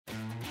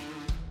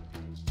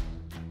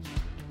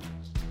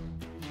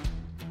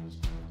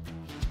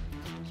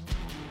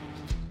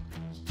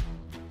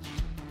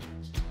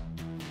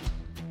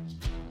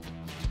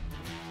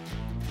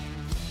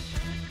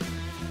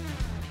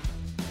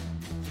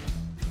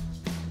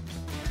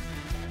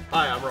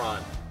Hi, I'm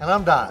Ron. And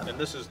I'm Don. And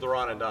this is the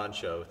Ron and Don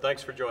Show.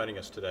 Thanks for joining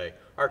us today.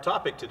 Our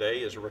topic today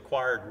is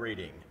required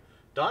reading.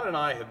 Don and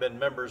I have been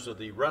members of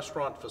the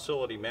Restaurant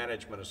Facility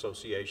Management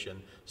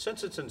Association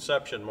since its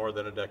inception more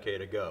than a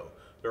decade ago.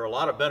 There are a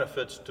lot of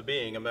benefits to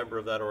being a member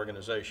of that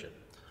organization.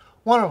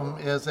 One of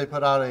them is they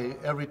put out a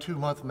every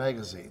 2-month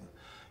magazine,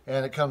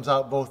 and it comes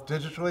out both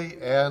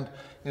digitally and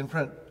in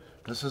print.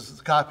 This is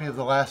a copy of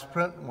the last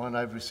print one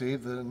I've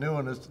received. The new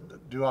one is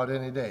due out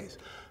any days.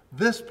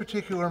 This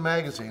particular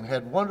magazine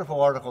had wonderful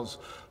articles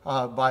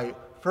by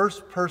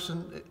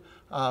first-person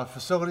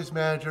facilities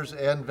managers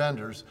and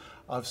vendors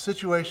of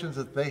situations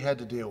that they had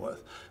to deal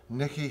with.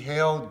 Nikki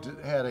Hale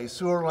had a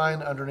sewer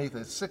line underneath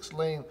a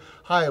 6-lane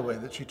highway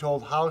that she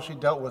told how she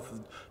dealt with the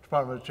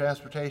Department of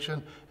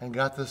Transportation and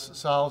got this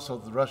solved so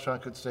that the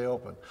restaurant could stay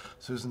open.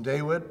 Susan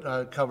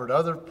Daywood covered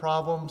other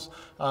problems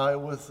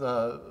with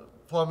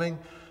plumbing.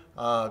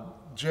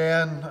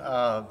 Jan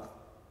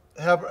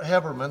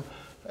Heberman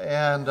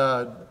and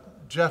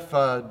Jeff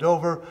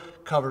Dover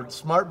covered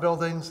smart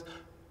buildings.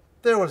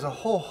 There was a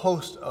whole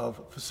host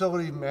of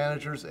facility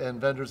managers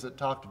and vendors that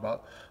talked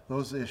about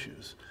those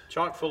issues.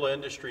 Chock full of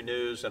industry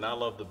news, and I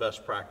love the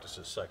best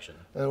practices section.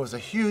 There was a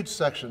huge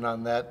section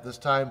on that this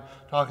time,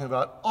 talking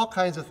about all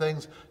kinds of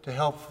things to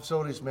help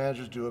facilities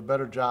managers do a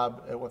better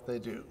job at what they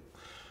do.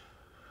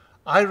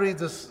 I read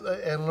this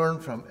and learn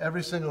from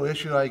every single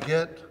issue I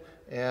get,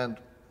 and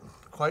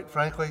quite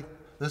frankly,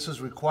 this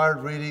is required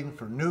reading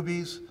for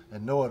newbies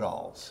and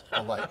know-it-alls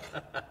alike.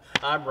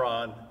 I'm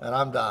Ron. And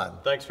I'm Don.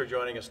 Thanks for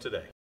joining us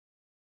today.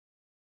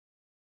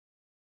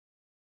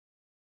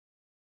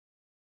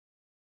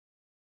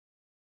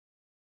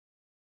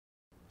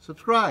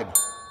 Subscribe.